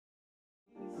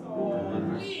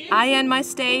I end my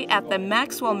stay at the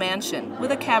Maxwell Mansion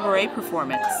with a cabaret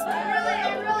performance.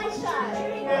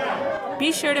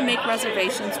 Be sure to make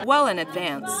reservations well in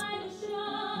advance.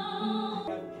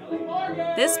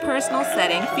 This personal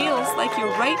setting feels like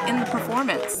you're right in the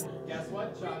performance.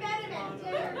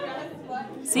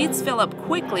 Seats fill up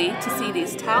quickly to see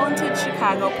these talented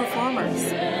Chicago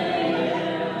performers.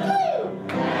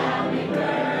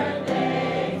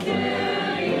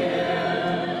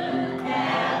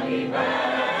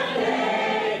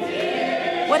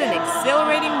 What an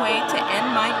exhilarating way to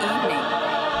end my evening.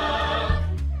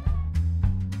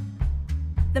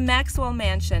 The Maxwell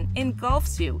Mansion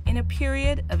engulfs you in a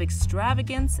period of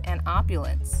extravagance and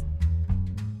opulence,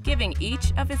 giving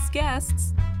each of its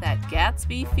guests that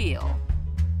Gatsby feel.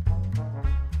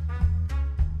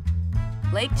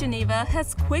 Lake Geneva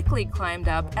has quickly climbed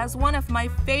up as one of my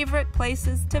favorite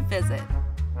places to visit.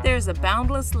 There's a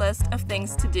boundless list of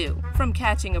things to do, from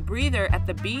catching a breather at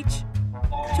the beach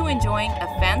to enjoying a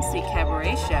fancy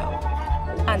cabaret show.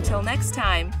 Until next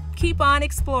time, keep on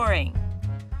exploring.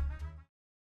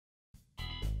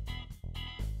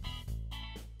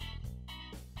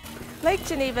 Lake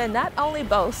Geneva not only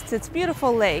boasts its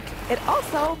beautiful lake, it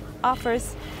also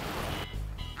offers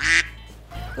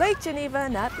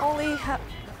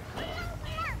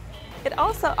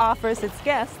its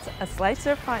guests a slice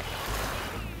of pie.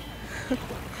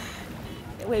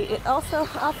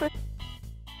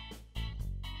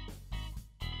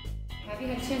 Have you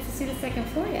had a chance to see the second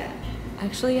floor yet?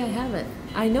 Actually, I haven't.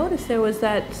 I noticed there was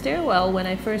that stairwell when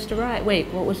I first arrived. Wait,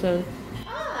 what was the...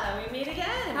 Ah, we meet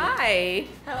again. Hi.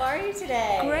 How are you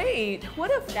today? Great.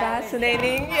 What a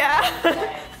fascinating... Yeah.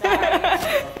 Sorry.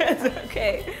 It's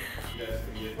okay.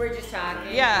 We're just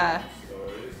talking. Yeah.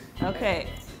 Okay.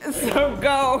 So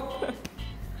go.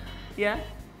 Yeah?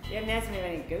 You haven't asked me about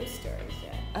any ghost stories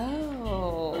yet.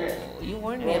 Oh, you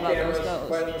warned me about those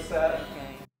ghosts. Okay.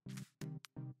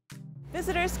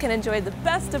 Visitors can enjoy the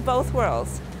best of both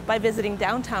worlds by visiting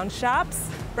downtown shops,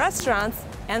 restaurants,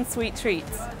 and sweet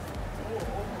treats.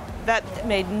 That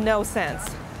made no sense.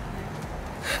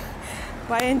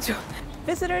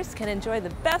 Visitors can enjoy the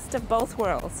best of both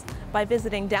worlds by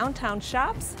visiting downtown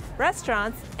shops,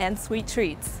 restaurants, and sweet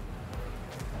treats.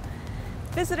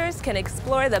 Visitors can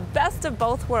explore the best of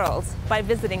both worlds by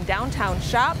visiting downtown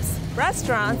shops,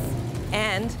 restaurants,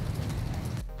 and...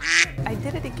 I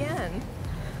did it again.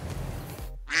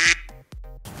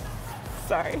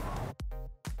 Sorry.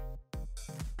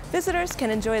 Visitors can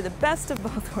enjoy the best of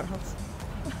both worlds.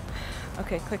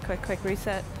 Okay, quick,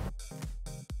 reset.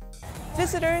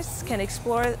 Visitors can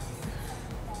explore...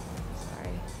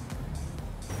 Sorry.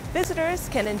 Visitors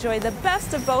can enjoy the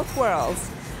best of both worlds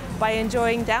by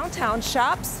enjoying downtown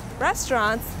shops,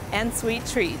 restaurants, and sweet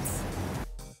treats.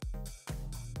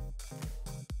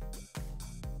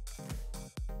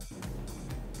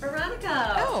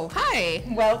 Veronica. Oh, hi.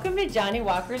 Welcome to Johnny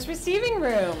Walker's receiving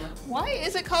room. Why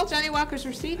is it called Johnny Walker's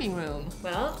receiving room?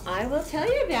 Well, I will tell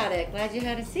you about it. Glad you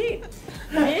had a seat.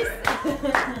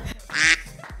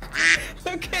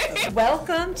 Okay.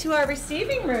 Welcome to our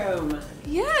receiving room.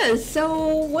 Yes, so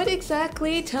what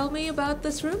exactly, tell me about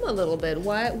this room a little bit.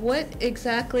 What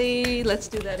exactly, let's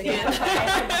do that again.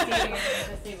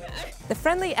 The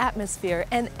friendly atmosphere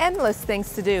and endless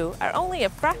things to do are only a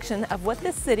fraction of what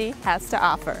this city has to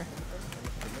offer.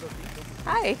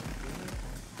 Hi.